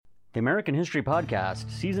The American History Podcast,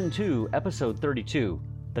 Season 2, Episode 32,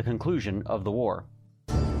 The Conclusion of the War.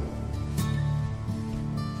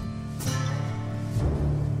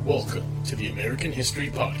 Welcome to the American History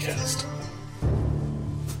Podcast.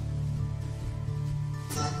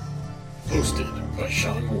 Hosted by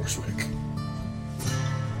Sean Morswick.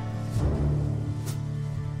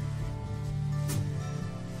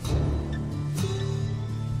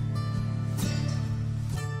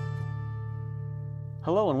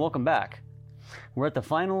 Hello and welcome back. We're at the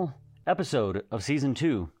final episode of Season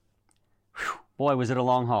 2. Whew, boy, was it a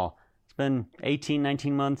long haul. It's been 18,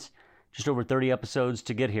 19 months, just over 30 episodes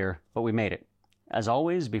to get here, but we made it. As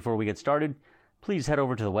always, before we get started, please head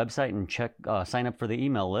over to the website and sign up for the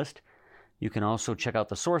email list. You can also check out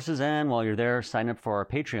the sources, and while you're there, sign up for our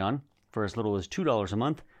Patreon. For as little as $2 a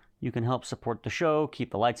month, you can help support the show,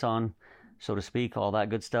 keep the lights on, so to speak, all that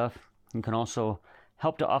good stuff. You can also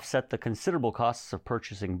help to offset the considerable costs of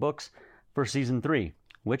purchasing books for Season 3,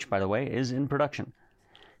 which, by the way, is in production.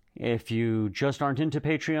 If you just aren't into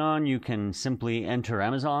Patreon, you can simply enter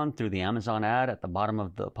Amazon through the Amazon ad at the bottom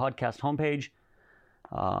of the podcast homepage.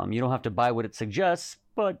 You don't have to buy what it suggests,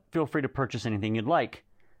 but feel free to purchase anything you'd like.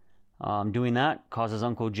 Doing that causes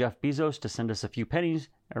Uncle Jeff Bezos to send us a few pennies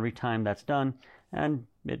every time that's done, and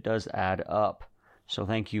it does add up. So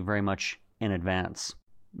thank you very much in advance.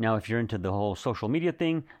 Now, if you're into the whole social media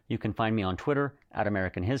thing, you can find me on Twitter at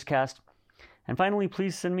AmericanHiscast. And finally,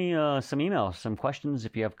 please send me some emails, some questions.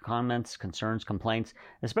 If you have comments, concerns, complaints,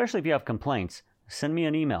 especially if you have complaints, send me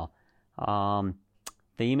an email. The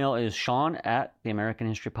email is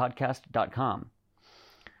sean@theamericanhistorypodcast.com.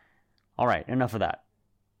 All right, enough of that.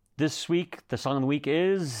 This week, the song of the week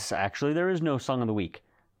is... Actually, there is no song of the week.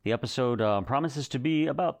 The episode promises to be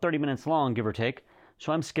about 30 minutes long, give or take,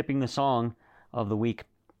 so I'm skipping the song of the week.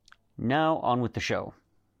 Now, on with the show.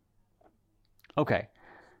 Okay,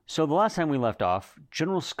 so the last time we left off,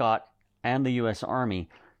 General Scott and the U.S. Army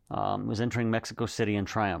was entering Mexico City in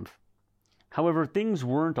triumph. However, things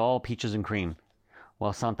weren't all peaches and cream.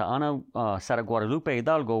 While Santa Anna sat at Guadalupe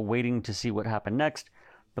Hidalgo waiting to see what happened next,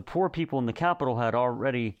 the poor people in the capital had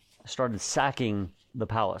already started sacking the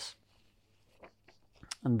palace.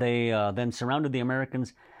 And they then surrounded the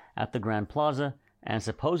Americans at the Grand Plaza, and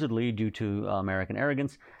supposedly, due to American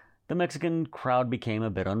arrogance, the Mexican crowd became a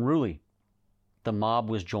bit unruly. The mob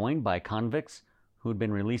was joined by convicts who had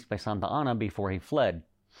been released by Santa Anna before he fled.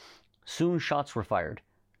 Soon shots were fired.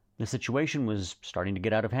 The situation was starting to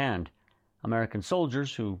get out of hand. American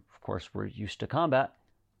soldiers, who of course were used to combat,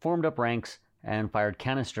 formed up ranks and fired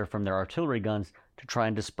canister from their artillery guns to try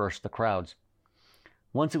and disperse the crowds.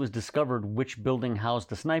 Once it was discovered which building housed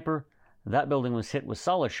the sniper, that building was hit with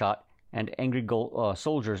solid shot and angry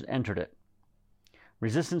soldiers entered it.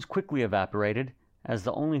 Resistance quickly evaporated, as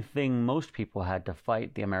the only thing most people had to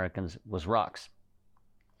fight the Americans was rocks.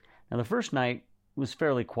 Now, the first night was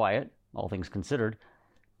fairly quiet, all things considered,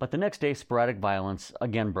 but the next day sporadic violence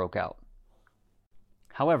again broke out.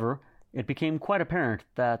 However, it became quite apparent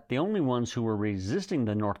that the only ones who were resisting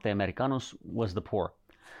the Norte Americanos was the poor.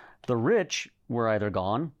 The rich were either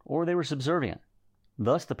gone or they were subservient.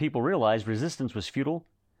 Thus, the people realized resistance was futile,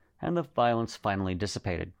 and the violence finally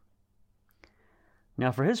dissipated. Now,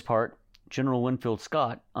 for his part, General Winfield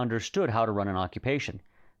Scott understood how to run an occupation,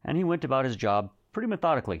 and he went about his job pretty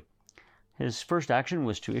methodically. His first action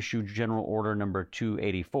was to issue General Order Number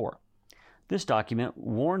 284. This document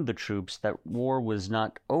warned the troops that war was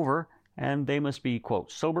not over, and they must be, quote,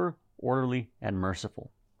 sober, orderly, and merciful.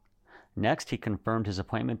 Next, he confirmed his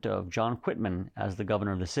appointment of John Quitman as the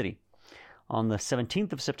governor of the city. On the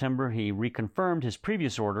 17th of September, he reconfirmed his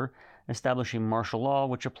previous order, establishing martial law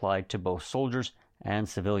which applied to both soldiers and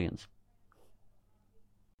civilians.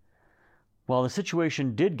 While the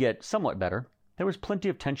situation did get somewhat better, there was plenty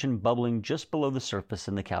of tension bubbling just below the surface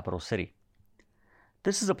in the capital city.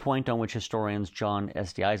 This is a point on which historians John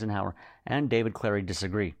S.D. Eisenhower and David Clary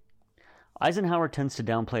disagree. Eisenhower tends to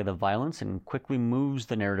downplay the violence and quickly moves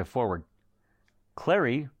the narrative forward.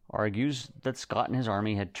 Clary argues that Scott and his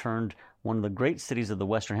army had turned one of the great cities of the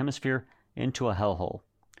Western Hemisphere into a hellhole.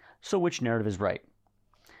 So which narrative is right?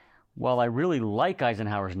 While I really like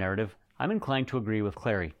Eisenhower's narrative, I'm inclined to agree with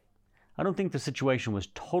Clary. I don't think the situation was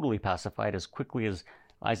totally pacified as quickly as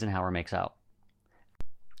Eisenhower makes out.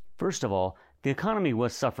 First of all, the economy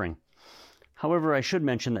was suffering. However, I should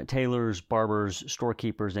mention that tailors, barbers,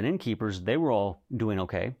 storekeepers, and innkeepers, they were all doing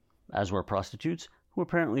okay, as were prostitutes, who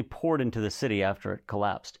apparently poured into the city after it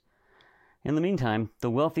collapsed. In the meantime, the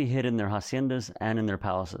wealthy hid in their haciendas and in their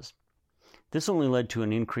palaces. This only led to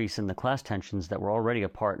an increase in the class tensions that were already a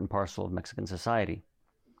part and parcel of Mexican society.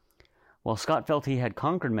 While Scott felt he had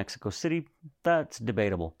conquered Mexico City, that's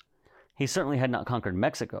debatable. He certainly had not conquered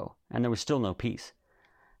Mexico, and there was still no peace.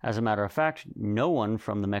 As a matter of fact, no one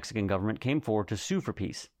from the Mexican government came forward to sue for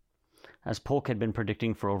peace, as Polk had been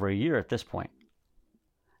predicting for over a year at this point.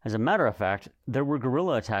 As a matter of fact, there were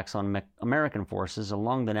guerrilla attacks on American forces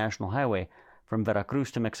along the national highway from Veracruz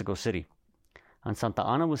to Mexico City, and Santa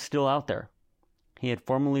Anna was still out there. He had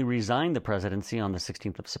formally resigned the presidency on the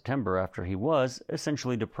 16th of September after he was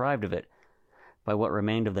essentially deprived of it by what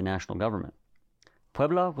remained of the national government.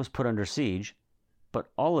 Puebla was put under siege, but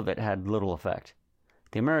all of it had little effect.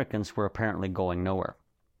 The Americans were apparently going nowhere.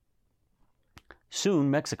 Soon,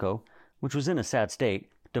 Mexico, which was in a sad state,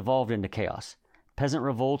 devolved into chaos. Peasant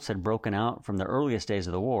revolts had broken out from the earliest days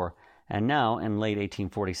of the war, and now, in late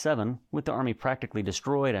 1847, with the army practically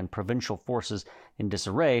destroyed and provincial forces in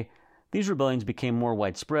disarray, these rebellions became more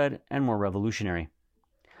widespread and more revolutionary.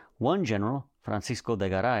 One general, Francisco de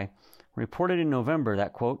Garay, reported in November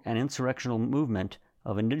that, quote, an insurrectional movement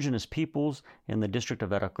of indigenous peoples in the district of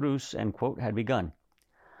Veracruz, end quote, had begun.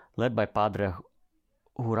 Led by Padre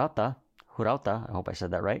Hurauta, I hope I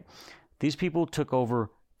said that right, these people took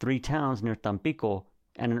over 3 towns near Tampico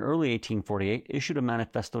and in early 1848 issued a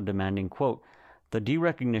manifesto demanding, quote, the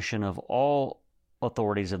derecognition of all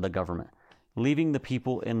authorities of the government, leaving the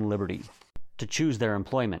people in liberty to choose their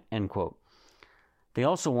employment, end quote. They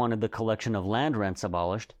also wanted the collection of land rents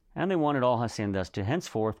abolished, and they wanted all haciendas to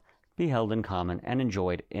henceforth be held in common and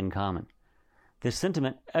enjoyed in common. This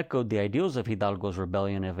sentiment echoed the ideals of Hidalgo's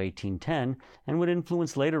rebellion of 1810 and would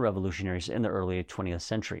influence later revolutionaries in the early 20th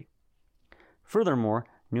century. Furthermore,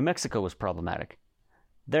 New Mexico was problematic.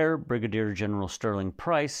 There, Brigadier General Sterling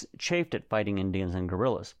Price chafed at fighting Indians and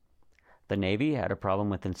guerrillas. The Navy had a problem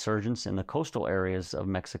with insurgents in the coastal areas of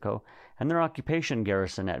Mexico, and their occupation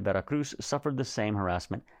garrison at Veracruz suffered the same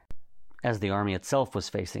harassment as the Army itself was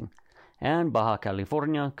facing, and Baja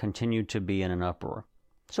California continued to be in an uproar.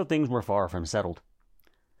 So things were far from settled.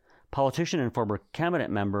 Politician and former cabinet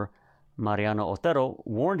member Mariano Otero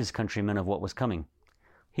warned his countrymen of what was coming.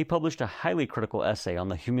 He published a highly critical essay on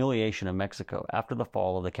the humiliation of Mexico after the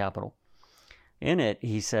fall of the capital. In it,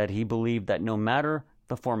 he said he believed that no matter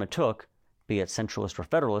the form it took, be it centralist or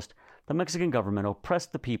federalist, the Mexican government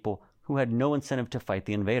oppressed the people who had no incentive to fight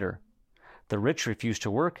the invader. The rich refused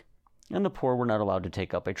to work, and the poor were not allowed to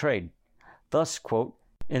take up a trade. Thus, quote,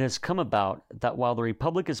 it has come about that while the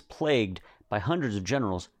Republic is plagued by hundreds of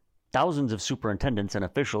generals, thousands of superintendents and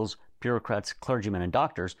officials, bureaucrats, clergymen, and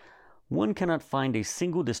doctors, one cannot find a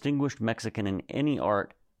single distinguished Mexican in any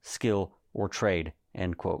art, skill, or trade,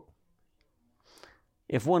 end quote.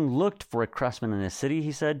 If one looked for a craftsman in a city,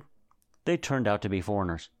 he said, they turned out to be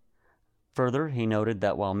foreigners. Further, he noted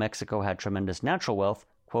that while Mexico had tremendous natural wealth,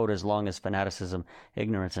 quote, as long as fanaticism,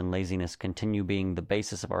 ignorance, and laziness continue being the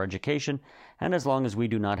basis of our education, and as long as we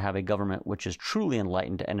do not have a government which is truly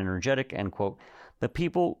enlightened and energetic, end quote, the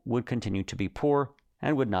people would continue to be poor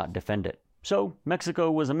and would not defend it. So,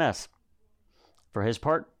 Mexico was a mess. For his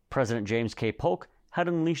part, President James K. Polk had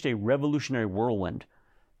unleashed a revolutionary whirlwind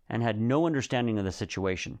and had no understanding of the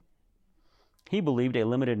situation. He believed a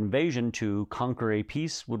limited invasion to conquer a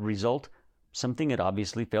peace would result, something it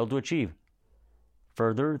obviously failed to achieve.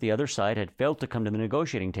 Further, the other side had failed to come to the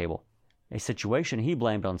negotiating table, a situation he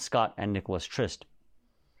blamed on Scott and Nicholas Trist.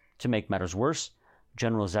 To make matters worse,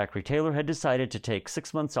 General Zachary Taylor had decided to take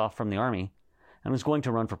 6 months off from the army and was going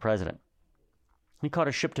to run for president. He caught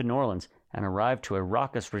a ship to New Orleans and arrived to a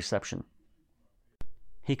raucous reception.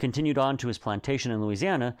 He continued on to his plantation in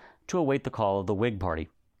Louisiana to await the call of the Whig Party.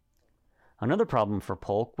 Another problem for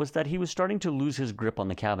Polk was that he was starting to lose his grip on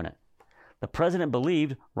the cabinet. The president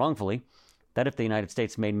believed, wrongfully, that if the United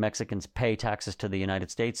States made Mexicans pay taxes to the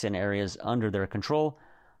United States in areas under their control,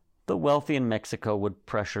 the wealthy in Mexico would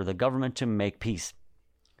pressure the government to make peace.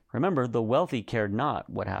 Remember, the wealthy cared not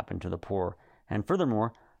what happened to the poor, and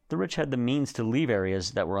furthermore, the rich had the means to leave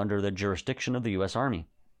areas that were under the jurisdiction of the U.S. Army.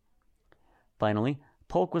 Finally,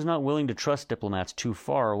 Polk was not willing to trust diplomats too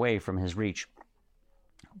far away from his reach.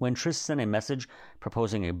 When Trist sent a message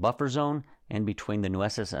proposing a buffer zone in between the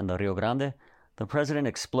Nueces and the Rio Grande, the president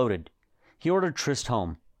exploded. He ordered Trist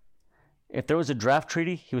home. If there was a draft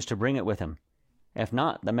treaty, he was to bring it with him. If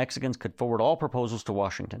not, the Mexicans could forward all proposals to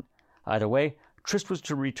Washington. Either way, Trist was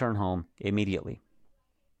to return home immediately.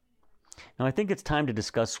 Now, I think it's time to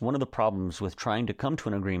discuss one of the problems with trying to come to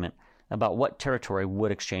an agreement about what territory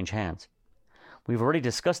would exchange hands. We've already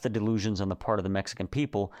discussed the delusions on the part of the Mexican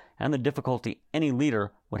people and the difficulty any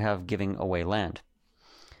leader would have giving away land.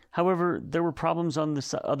 However, there were problems on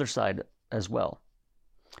the other side as well.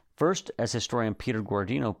 First, as historian Peter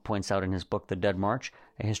Guardino points out in his book The Dead March,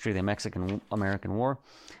 A History of the Mexican-American War,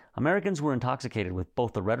 Americans were intoxicated with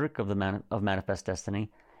both the rhetoric of Manifest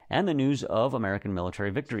Destiny and the news of American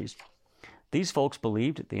military victories. These folks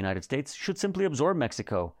believed the United States should simply absorb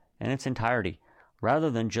Mexico in its entirety,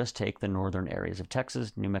 rather than just take the northern areas of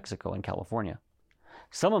Texas, New Mexico, and California.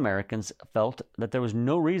 Some Americans felt that there was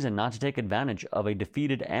no reason not to take advantage of a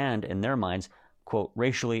defeated and, in their minds, quote,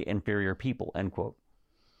 racially inferior people, end quote.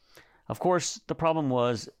 Of course, the problem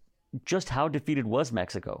was just how defeated was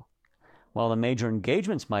Mexico? While the major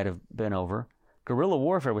engagements might have been over, guerrilla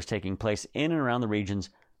warfare was taking place in and around the regions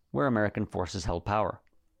where American forces held power.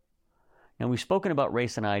 Now, we've spoken about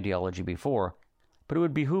race and ideology before, but it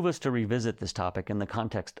would behoove us to revisit this topic in the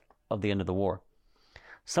context of the end of the war.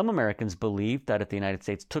 Some Americans believed that if the United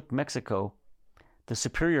States took Mexico, the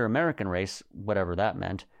superior American race, whatever that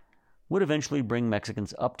meant, would eventually bring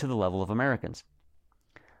Mexicans up to the level of Americans.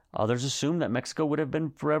 Others assumed that Mexico would have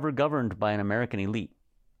been forever governed by an American elite.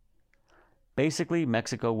 Basically,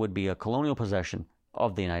 Mexico would be a colonial possession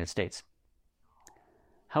of the United States.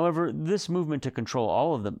 However, this movement to control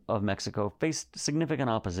all of Mexico faced significant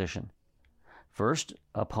opposition. First,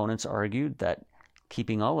 opponents argued that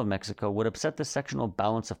keeping all of Mexico would upset the sectional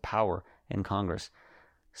balance of power in Congress,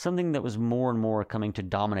 something that was more and more coming to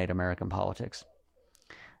dominate American politics.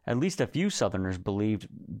 At least a few Southerners believed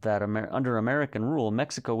that under American rule,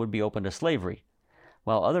 Mexico would be open to slavery,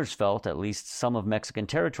 while others felt at least some of Mexican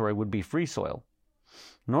territory would be free soil.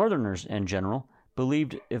 Northerners, in general,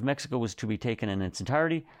 believed if Mexico was to be taken in its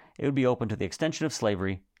entirety, it would be open to the extension of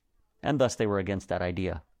slavery, and thus they were against that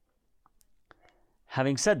idea.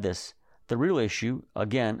 Having said this, the real issue,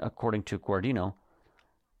 again according to Guardino,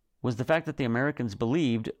 was the fact that the Americans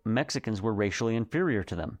believed Mexicans were racially inferior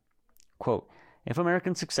to them. Quote, if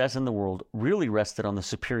American success in the world really rested on the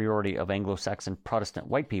superiority of Anglo-Saxon Protestant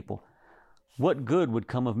white people, what good would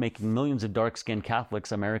come of making millions of dark-skinned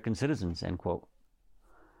Catholics American citizens, end quote.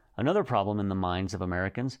 Another problem in the minds of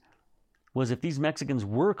Americans was if these Mexicans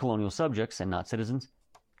were colonial subjects and not citizens,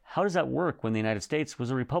 how does that work when the United States was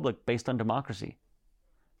a republic based on democracy?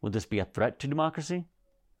 Would this be a threat to democracy?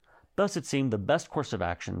 Thus, it seemed the best course of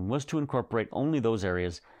action was to incorporate only those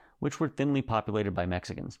areas which were thinly populated by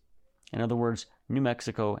Mexicans. In other words, New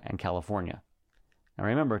Mexico and California. Now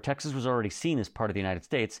remember, Texas was already seen as part of the United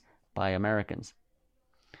States by Americans.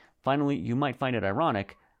 Finally, you might find it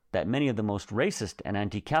ironic that many of the most racist and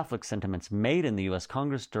anti-Catholic sentiments made in the U.S.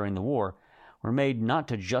 Congress during the war were made not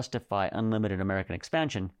to justify unlimited American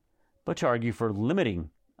expansion, but to argue for limiting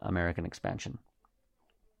American expansion.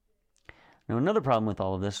 Now, another problem with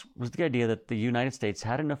all of this was the idea that the United States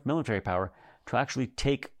had enough military power to actually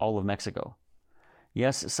take all of Mexico.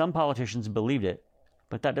 Yes, some politicians believed it,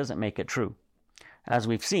 but that doesn't make it true. As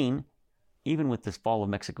we've seen, even with this fall of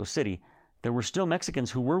Mexico City, there were still Mexicans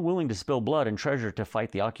who were willing to spill blood and treasure to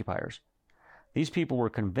fight the occupiers. These people were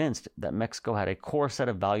convinced that Mexico had a core set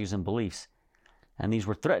of values and beliefs, and these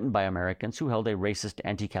were threatened by Americans who held a racist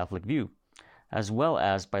anti-Catholic view, as well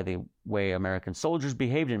as by the way American soldiers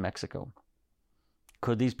behaved in Mexico.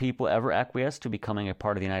 Could these people ever acquiesce to becoming a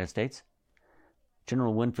part of the United States?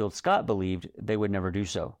 General Winfield Scott believed they would never do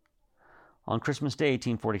so. On Christmas Day,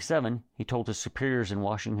 1847, he told his superiors in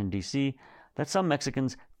Washington, D.C., that some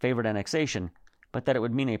Mexicans favored annexation, but that it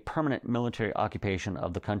would mean a permanent military occupation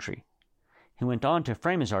of the country. He went on to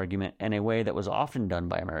frame his argument in a way that was often done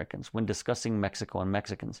by Americans when discussing Mexico and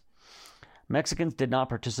Mexicans. Mexicans did not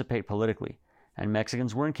participate politically, and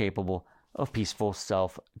Mexicans were incapable of peaceful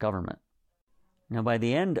self-government. Now, by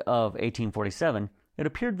the end of 1847, it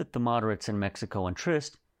appeared that the moderates in Mexico and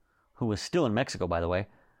Trist, who was still in Mexico, by the way,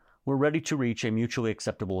 were ready to reach a mutually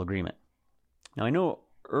acceptable agreement. Now, I know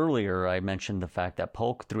earlier I mentioned the fact that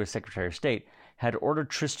Polk, through his Secretary of State, had ordered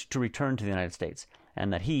Trist to return to the United States,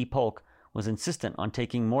 and that he, Polk, was insistent on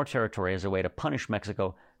taking more territory as a way to punish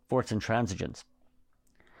Mexico for its intransigence.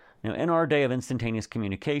 Now, in our day of instantaneous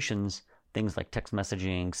communications, things like text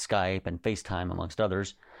messaging, Skype, and FaceTime, amongst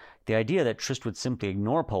others, the idea that Trist would simply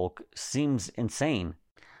ignore Polk seems insane.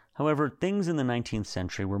 However, things in the 19th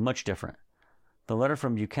century were much different. The letter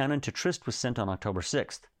from Buchanan to Trist was sent on October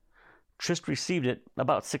 6th. Trist received it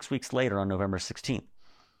about 6 weeks later on November 16th.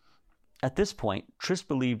 At this point, Trist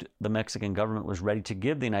believed the Mexican government was ready to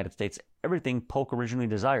give the United States everything Polk originally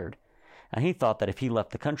desired, and he thought that if he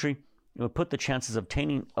left the country, it would put the chances of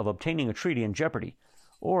obtaining a treaty in jeopardy,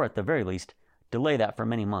 or at the very least, delay that for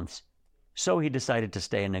many months. So he decided to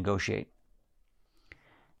stay and negotiate.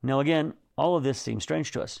 Now again, all of this seems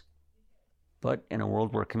strange to us. But in a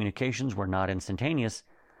world where communications were not instantaneous,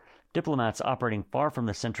 diplomats operating far from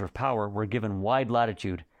the center of power were given wide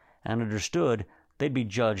latitude and understood they'd be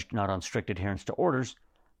judged not on strict adherence to orders,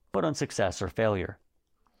 but on success or failure.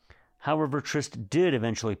 However, Trist did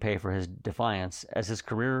eventually pay for his defiance, as his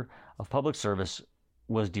career of public service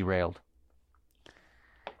was derailed.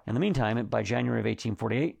 In the meantime, by January of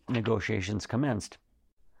 1848, negotiations commenced.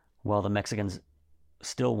 While the Mexicans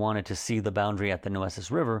still wanted to see the boundary at the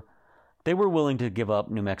Nueces River, they were willing to give up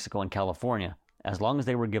New Mexico and California, as long as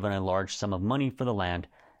they were given a large sum of money for the land,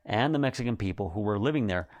 and the Mexican people who were living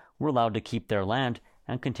there were allowed to keep their land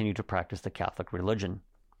and continue to practice the Catholic religion.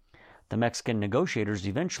 The Mexican negotiators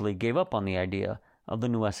eventually gave up on the idea of the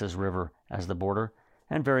Nueces River as the border,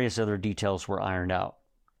 and various other details were ironed out.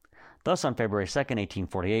 Thus, on February 2,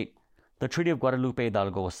 1848, the Treaty of Guadalupe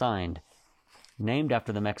Hidalgo was signed, named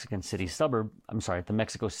after the Mexico City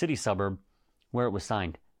suburb where it was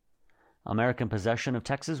signed. American possession of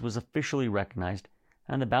Texas was officially recognized,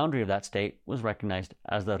 and the boundary of that state was recognized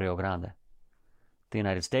as the Rio Grande. The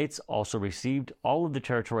United States also received all of the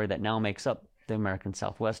territory that now makes up the American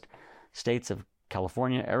Southwest states of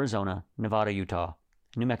California, Arizona, Nevada, Utah,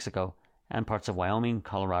 New Mexico, and parts of Wyoming,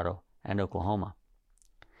 Colorado, and Oklahoma.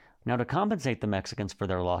 Now, to compensate the Mexicans for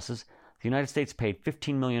their losses, the United States paid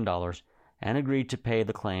 $15 million and agreed to pay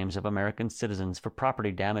the claims of American citizens for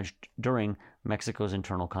property damaged during Mexico's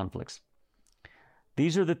internal conflicts.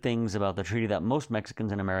 These are the things about the treaty that most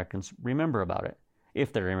Mexicans and Americans remember about it,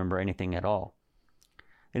 if they remember anything at all.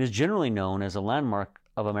 It is generally known as a landmark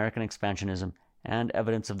of American expansionism and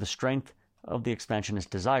evidence of the strength of the expansionist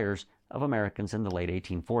desires of Americans in the late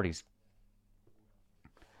 1840s.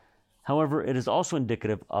 However, it is also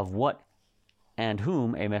indicative of what and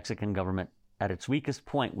whom a Mexican government at its weakest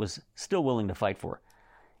point was still willing to fight for,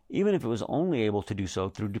 even if it was only able to do so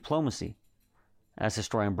through diplomacy. As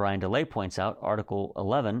historian Brian DeLay points out, Article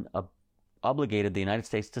 11 obligated the United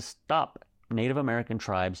States to stop Native American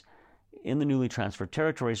tribes in the newly transferred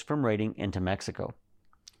territories from raiding into Mexico.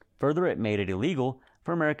 Further, it made it illegal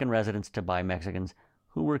for American residents to buy Mexicans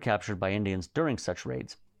who were captured by Indians during such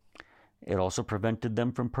raids. It also prevented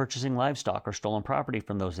them from purchasing livestock or stolen property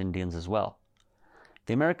from those Indians as well.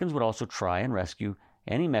 The Americans would also try and rescue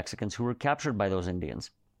any Mexicans who were captured by those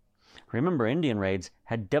Indians. Remember, Indian raids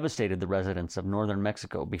had devastated the residents of northern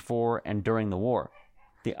Mexico before and during the war.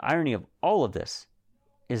 The irony of all of this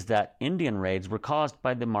is that Indian raids were caused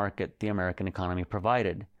by the market the American economy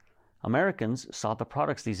provided. Americans saw the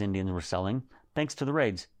products these Indians were selling thanks to the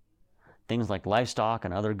raids. Things like livestock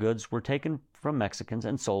and other goods were taken from Mexicans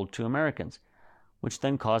and sold to Americans, which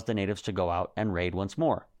then caused the natives to go out and raid once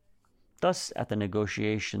more. Thus, at the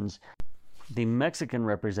negotiations, the Mexican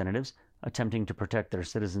representatives, attempting to protect their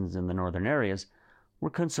citizens in the northern areas,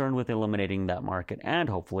 were concerned with eliminating that market and,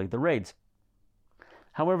 hopefully, the raids.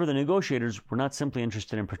 However, the negotiators were not simply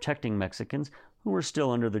interested in protecting Mexicans who were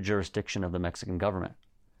still under the jurisdiction of the Mexican government.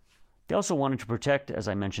 They also wanted to protect, as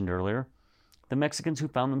I mentioned earlier, the Mexicans who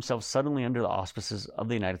found themselves suddenly under the auspices of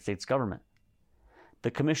the United States government.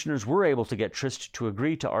 The commissioners were able to get Trist to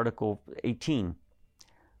agree to Article 18,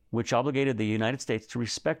 which obligated the United States to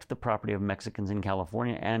respect the property of Mexicans in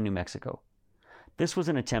California and New Mexico. This was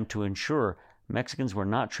an attempt to ensure Mexicans were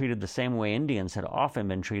not treated the same way Indians had often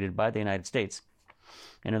been treated by the United States.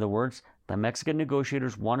 In other words, the Mexican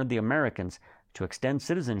negotiators wanted the Americans to extend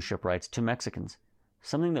citizenship rights to Mexicans,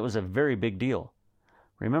 something that was a very big deal.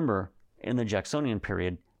 Remember, in the Jacksonian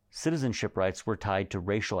period, citizenship rights were tied to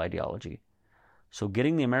racial ideology. So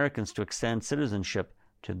getting the Americans to extend citizenship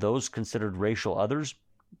to those considered racial others,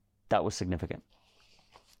 that was significant.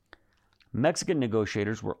 Mexican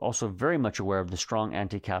negotiators were also very much aware of the strong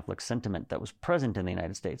anti-Catholic sentiment that was present in the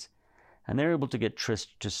United States, and they were able to get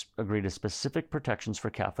Trist to agree to specific protections for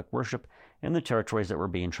Catholic worship in the territories that were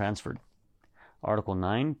being transferred. Article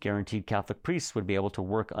 9 guaranteed Catholic priests would be able to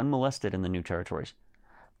work unmolested in the new territories.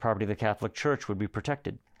 Property of the Catholic Church would be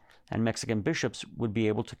protected, and Mexican bishops would be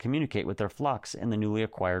able to communicate with their flocks in the newly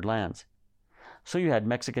acquired lands. So you had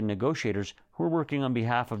Mexican negotiators who were working on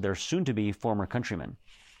behalf of their soon-to-be former countrymen.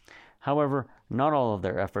 However, not all of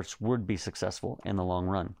their efforts would be successful in the long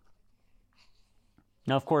run.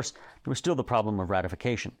 Now, of course, there was still the problem of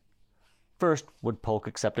ratification. First, would Polk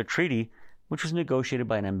accept a treaty which was negotiated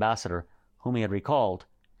by an ambassador whom he had recalled,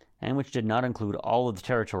 and which did not include all of the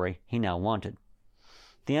territory he now wanted?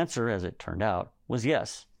 The answer, as it turned out, was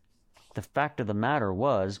yes. The fact of the matter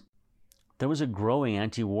was, there was a growing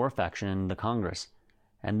anti-war faction in the Congress,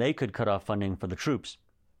 and they could cut off funding for the troops.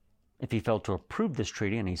 If he failed to approve this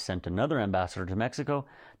treaty and he sent another ambassador to Mexico,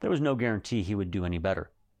 there was no guarantee he would do any better.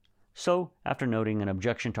 So, after noting an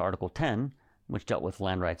objection to Article 10, which dealt with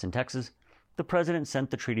land rights in Texas, the president sent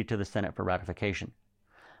the treaty to the Senate for ratification.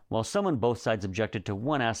 While some on both sides objected to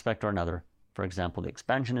one aspect or another, for example, the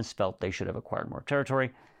expansionists felt they should have acquired more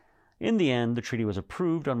territory, in the end, the treaty was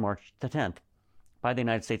approved on March the 10th by the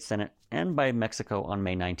United States Senate and by Mexico on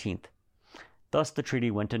May 19th. Thus, the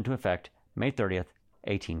treaty went into effect May 30th,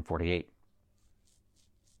 1848.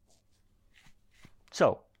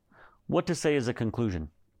 So, what to say as a conclusion?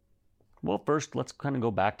 Well, first, let's kind of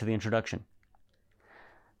go back to the introduction.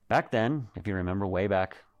 Back then, if you remember way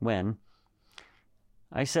back when,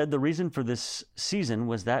 I said the reason for this season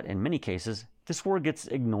was that, in many cases, this war gets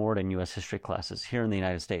ignored in U.S. history classes here in the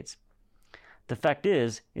United States. The fact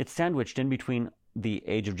is, it's sandwiched in between the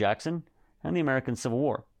Age of Jackson and the American Civil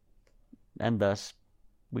War. And thus,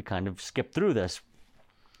 we kind of skip through this.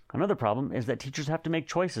 Another problem is that teachers have to make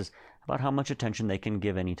choices about how much attention they can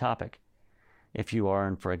give any topic. If you are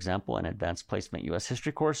in, for example, an advanced placement U.S.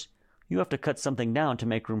 history course, you have to cut something down to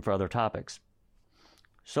make room for other topics.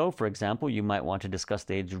 So, for example, you might want to discuss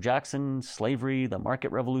the Age of Jackson, slavery, the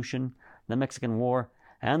Market Revolution, the Mexican War,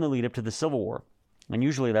 and the lead up to the Civil War. And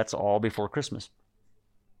usually that's all before Christmas.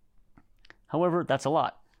 However, that's a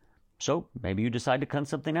lot. So maybe you decide to cut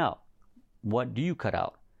something out. What do you cut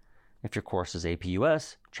out? If your course is AP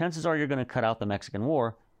US, chances are you're going to cut out the Mexican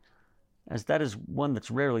War, as that is one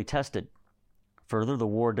that's rarely tested. Further, the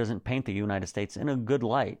war doesn't paint the United States in a good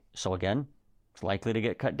light, so again, it's likely to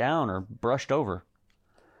get cut down or brushed over.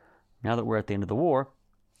 Now that we're at the end of the war,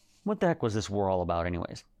 what the heck was this war all about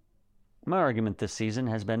anyways? My argument this season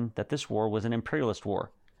has been that this war was an imperialist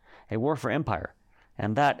war, a war for empire,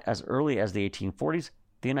 and that as early as the 1840s,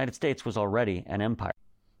 the United States was already an empire.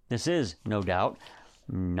 This is, no doubt,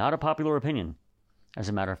 not a popular opinion. As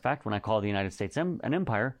a matter of fact, when I call the United States an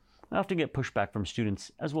empire, I often get pushback from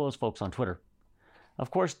students as well as folks on Twitter. Of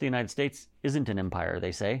course, the United States isn't an empire,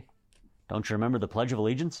 they say. Don't you remember the Pledge of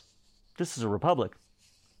Allegiance? This is a republic.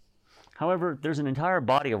 However, there's an entire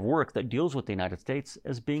body of work that deals with the United States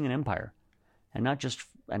as being an empire, and not just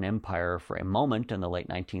an empire for a moment in the late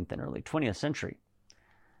 19th and early 20th century.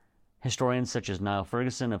 Historians such as Niall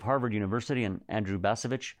Ferguson of Harvard University and Andrew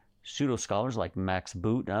Bacevich, pseudo-scholars like Max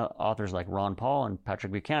Boot, authors like Ron Paul and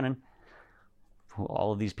Patrick Buchanan, who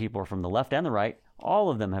all of these people are from the left and the right, all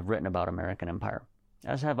of them have written about American empire,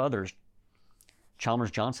 as have others.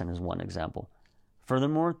 Chalmers Johnson is one example.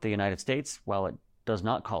 Furthermore, the United States, while it does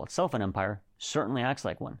not call itself an empire, certainly acts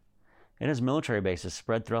like one. It has military bases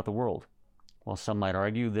spread throughout the world. While some might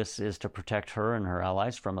argue this is to protect her and her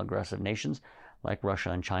allies from aggressive nations like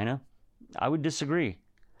Russia and China, I would disagree.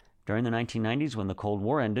 During the 1990s, when the Cold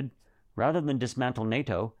War ended, rather than dismantle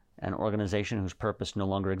NATO, an organization whose purpose no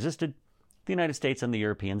longer existed, the United States and the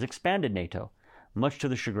Europeans expanded NATO, much to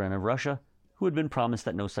the chagrin of Russia, who had been promised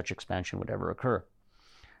that no such expansion would ever occur.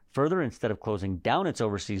 Further, instead of closing down its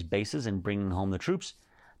overseas bases and bringing home the troops,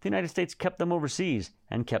 the United States kept them overseas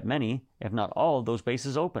and kept many, if not all, of those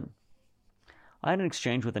bases open. I had an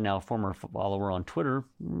exchange with a now former follower on Twitter a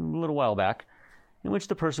little while back, in which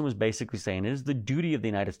the person was basically saying it is the duty of the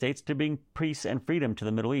United States to bring peace and freedom to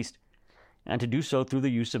the Middle East, and to do so through the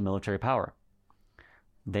use of military power.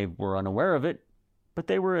 They were unaware of it, but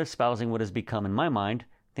they were espousing what has become, in my mind,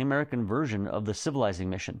 the American version of the civilizing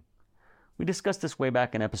mission. We discussed this way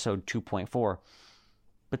back in episode 2.4,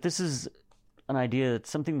 but this is an idea, it's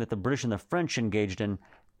something that the British and the French engaged in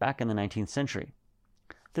back in the 19th century.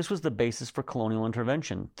 This was the basis for colonial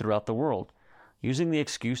intervention throughout the world, using the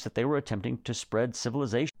excuse that they were attempting to spread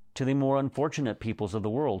civilization to the more unfortunate peoples of the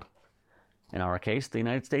world. In our case, the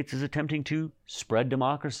United States is attempting to spread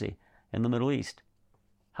democracy in the Middle East.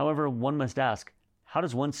 However, one must ask, how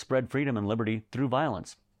does one spread freedom and liberty through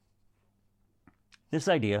violence? This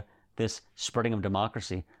idea, this spreading of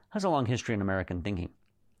democracy, has a long history in American thinking.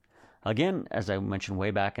 Again, as I mentioned way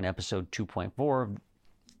back in episode 2.4,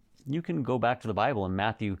 you can go back to the Bible in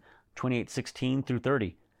Matthew 28:16 through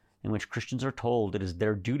 30, in which Christians are told it is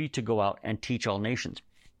their duty to go out and teach all nations.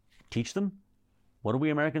 Teach them? What are we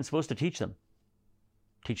Americans supposed to teach them?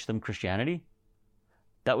 Teach them Christianity?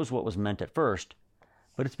 That was what was meant at first,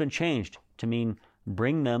 but it's been changed to mean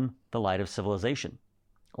bring them the light of civilization,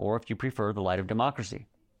 or if you prefer, the light of democracy.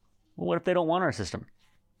 Well, what if they don't want our system?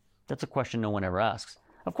 That's a question no one ever asks.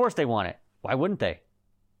 Of course they want it. Why wouldn't they?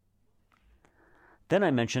 Then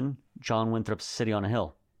I mentioned John Winthrop's City on a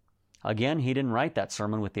Hill. Again, he didn't write that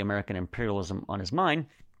sermon with the American imperialism on his mind,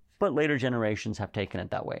 but later generations have taken it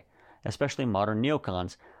that way, especially modern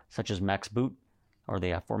neocons such as Max Boot, or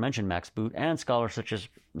the aforementioned Max Boot, and scholars such as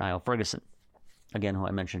Niall Ferguson, again, who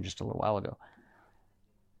I mentioned just a little while ago.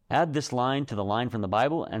 Add this line to the line from the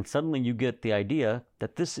Bible, and suddenly you get the idea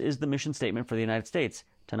that this is the mission statement for the United States,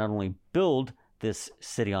 to not only build this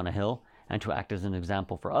city on a hill and to act as an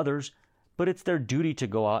example for others, but it's their duty to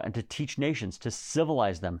go out and to teach nations, to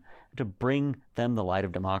civilize them, to bring them the light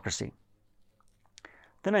of democracy.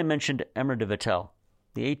 Then I mentioned Emer de Vattel,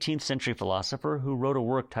 the 18th century philosopher who wrote a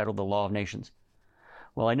work titled The Law of Nations.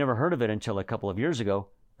 Well, I never heard of it until a couple of years ago,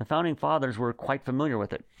 The Founding Fathers were quite familiar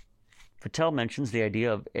with it. Vattel mentions the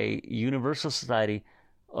idea of a universal society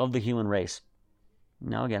of the human race.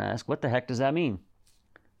 Now again, I ask, what the heck does that mean?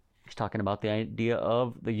 He's talking about the idea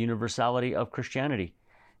of the universality of Christianity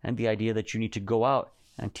and the idea that you need to go out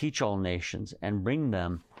and teach all nations and bring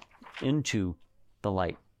them into the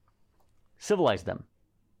light. Civilize them.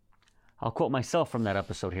 I'll quote myself from that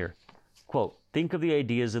episode here. Quote, think of the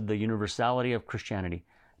ideas of the universality of Christianity,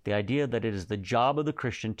 the idea that it is the job of the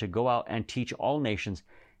Christian to go out and teach all nations,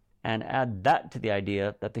 and add that to the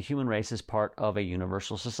idea that the human race is part of a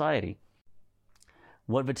universal society.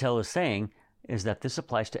 What Vattel is saying is that this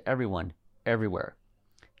applies to everyone, everywhere.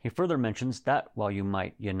 He further mentions that while you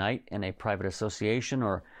might unite in a private association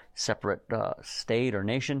or separate state or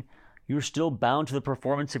nation, you are still bound to the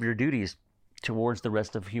performance of your duties towards the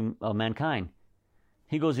rest of mankind.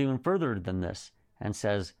 He goes even further than this and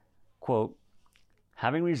says, quote,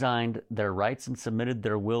 having resigned their rights and submitted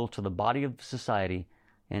their will to the body of society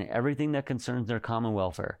in everything that concerns their common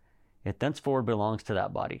welfare, it thenceforward belongs to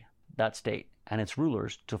that body, that state, and its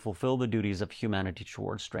rulers to fulfill the duties of humanity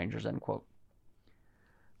towards strangers, end quote.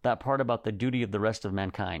 That part about the duty of the rest of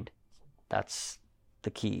mankind, that's the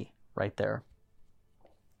key right there.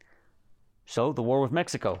 So, the war with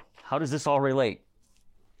Mexico. How does this all relate?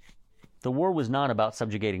 The war was not about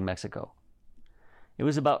subjugating Mexico. It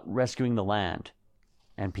was about rescuing the land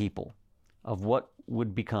and people of what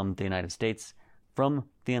would become the United States from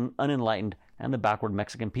the unenlightened and the backward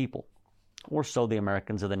Mexican people, or so the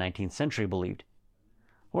Americans of the 19th century believed.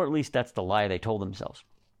 Or at least that's the lie they told themselves.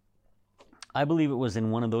 I believe it was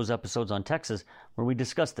in one of those episodes on Texas where we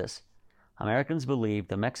discussed this. Americans believed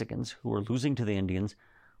the Mexicans, who were losing to the Indians,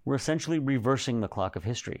 were essentially reversing the clock of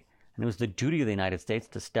history, and it was the duty of the United States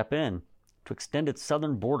to step in, to extend its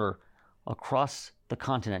southern border across the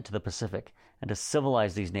continent to the Pacific, and to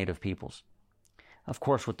civilize these native peoples. Of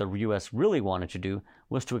course, what the U.S. really wanted to do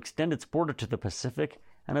was to extend its border to the Pacific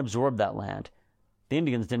and absorb that land. The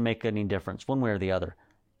Indians didn't make any difference, one way or the other,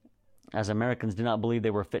 as Americans did not believe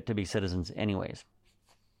they were fit to be citizens anyways.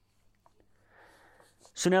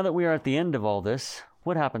 So now that we are at the end of all this,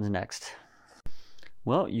 what happens next?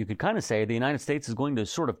 Well, you could kind of say the United States is going to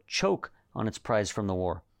sort of choke on its prize from the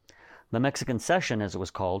war. The Mexican Cession, as it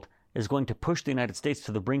was called, is going to push the United States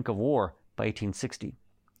to the brink of war by 1860.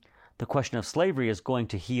 The question of slavery is going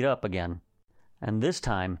to heat up again. And this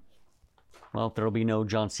time, well, there will be no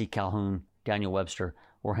John C. Calhoun, Daniel Webster,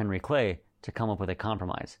 or Henry Clay to come up with a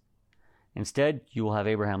compromise. Instead, you will have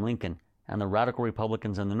Abraham Lincoln and the radical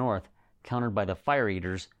Republicans in the North, countered by the fire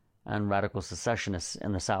eaters and radical secessionists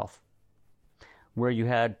in the South. Where you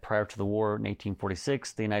had, prior to the war in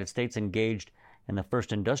 1846, the United States engaged in the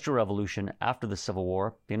first industrial revolution after the Civil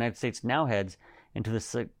War, the United States now heads into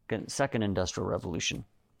the second industrial revolution.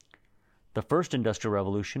 The first industrial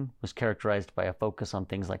revolution was characterized by a focus on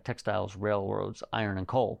things like textiles, railroads, iron, and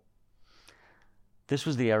coal. This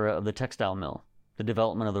was the era of the textile mill, the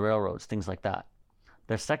development of the railroads, things like that.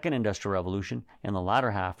 The second industrial revolution, in the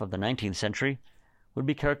latter half of the 19th century, would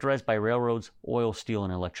be characterized by railroads, oil, steel,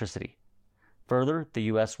 and electricity. Further, the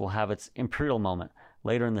U.S. will have its imperial moment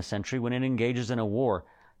later in the century when it engages in a war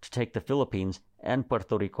to take the Philippines and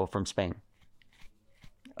Puerto Rico from Spain.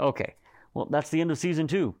 Okay, well, that's the end of Season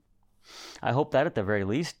 2. I hope that, at the very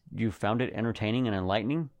least, you found it entertaining and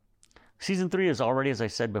enlightening. Season 3 is already, as I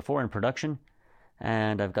said before, in production,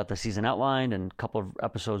 and I've got the season outlined and a couple of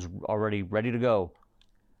episodes already ready to go.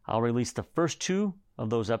 I'll release the first 2 of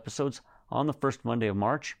those episodes on the first Monday of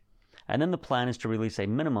March, and then the plan is to release a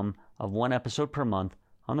minimum of 1 episode per month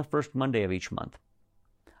on the first Monday of each month.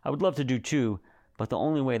 I would love to do 2, but the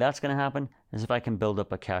only way that's going to happen is if I can build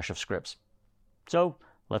up a cache of scripts. So,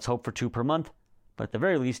 let's hope for 2 per month, but at the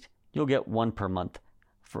very least, you'll get 1 per month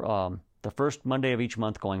for the first Monday of each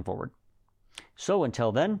month going forward. So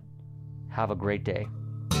until then, have a great day.